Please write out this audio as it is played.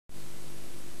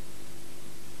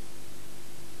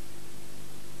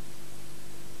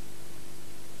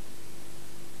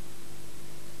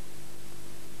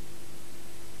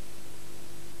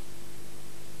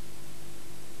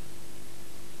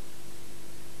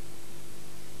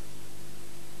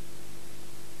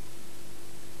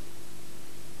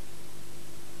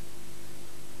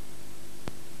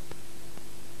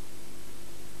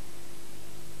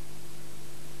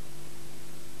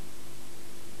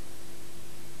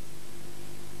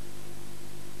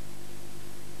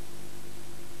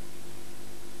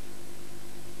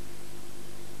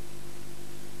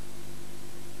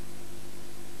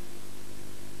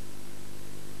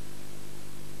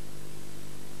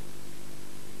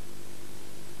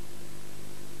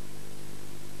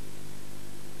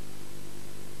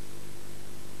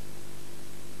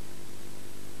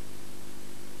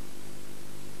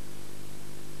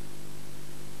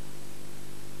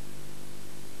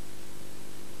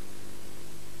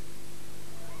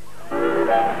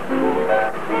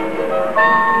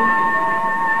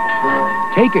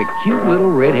Take a cute little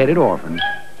red-headed orphan,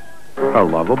 a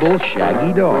lovable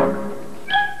shaggy dog,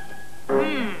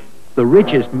 the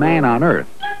richest man on earth,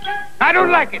 I don't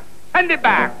like it. Send it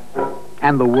back.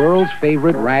 and the world's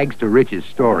favorite rags to riches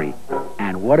story.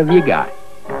 And what have you got?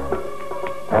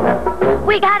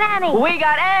 We got Annie. We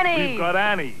got Annie. We've got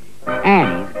Annie.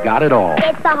 Annie's got it all.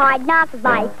 It's a hard knock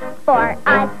life for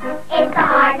us. It's a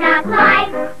hard knock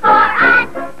life for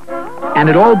us. And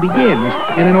it all begins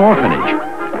in an orphanage,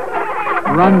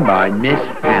 run by Miss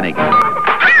Hannigan.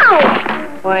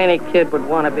 Ow! Why any kid would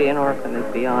want to be an orphan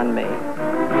is beyond me.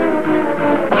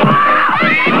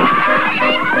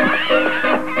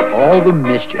 All the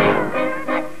mischief,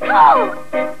 Go!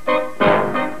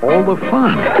 all the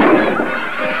fun,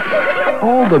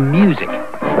 all the music,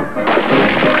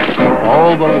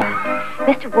 all the...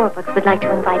 Mr. Warbucks would like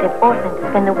to invite an orphan to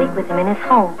spend the week with him in his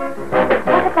home.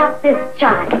 What about this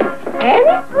child?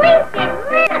 Annie sleeps in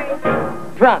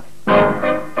litters. Drunk.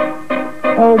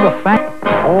 all the fact,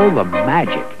 all the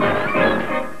magic,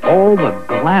 all the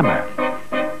glamour,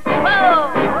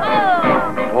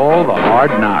 all the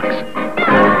hard knocks,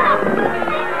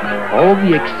 all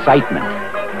the excitement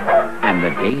and the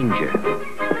danger,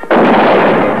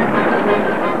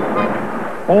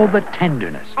 all the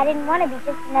tenderness. I didn't want to be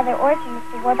just another orphan,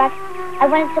 Mr. Warbucks. I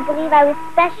wanted to believe I was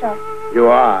special. You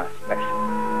are special.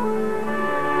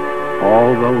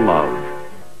 All the love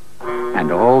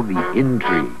and all the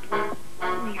intrigue.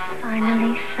 We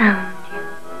finally found you.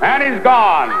 Annie's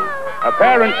gone. Her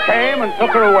parents came and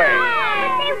took her away.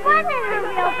 They wasn't her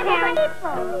real parents.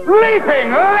 Leaping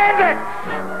lizards!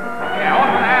 Yeah,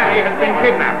 Orphan Annie has been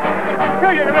kidnapped.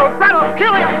 Kill you, little fellow!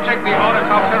 Kill him! Check the orders,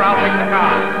 officer. I'll take the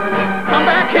car. Come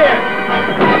back here!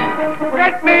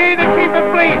 Get me the chief of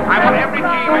police. I want every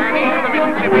chief, Annie, in the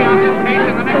Mississippi on this case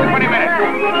in the next 20 minutes.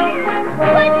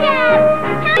 Good job!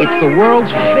 It's the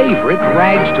world's favorite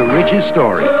rags to riches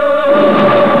story.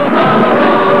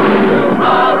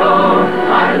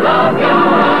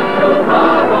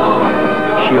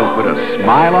 She'll put a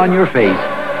smile on your face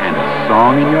and a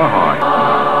song in your heart.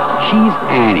 She's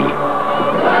Annie.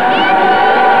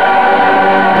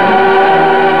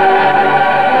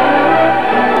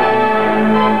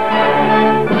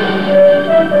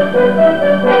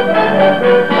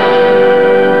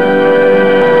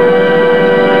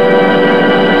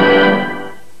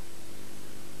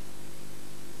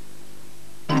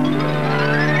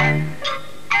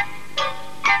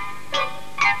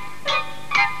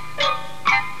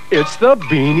 It's the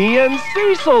Beany and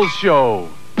Cecil Show.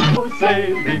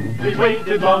 Sailing, we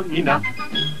waited long enough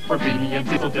for Beany and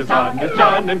Cecil to John as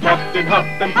John and Captain Huff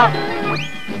and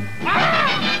Puff.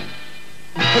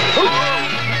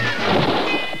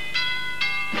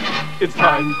 It's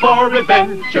time for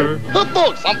adventure. Some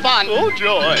fun. Oh,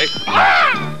 joy.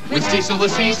 With Cecil the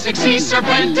Sea, Six Sea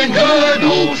Serpent, and good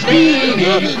old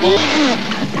Beany.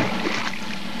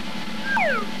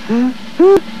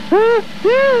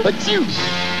 But you.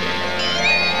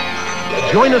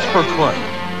 Join us for fun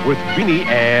with Beany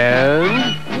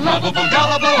and... Lovable,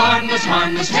 gullible, armless,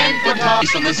 harmless, 10-foot tall.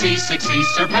 Cecil the Sea, Six Sea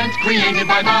Serpent, created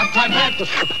by Bob Clampett.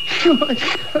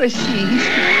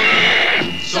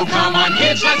 So come on,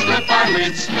 kids, let's flip our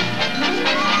lids.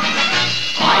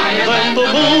 Higher than the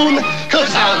moon,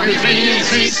 'cause out here's Beany and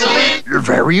Cecil in Your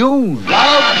very own.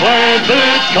 Bob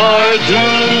Clampett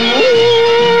cartoon.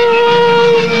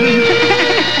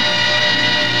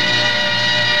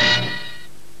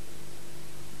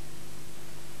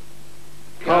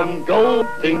 Come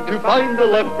going to find the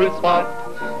leopard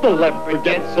spot. The leopard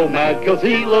gets so mad 'cause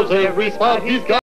he loves every spot he's got.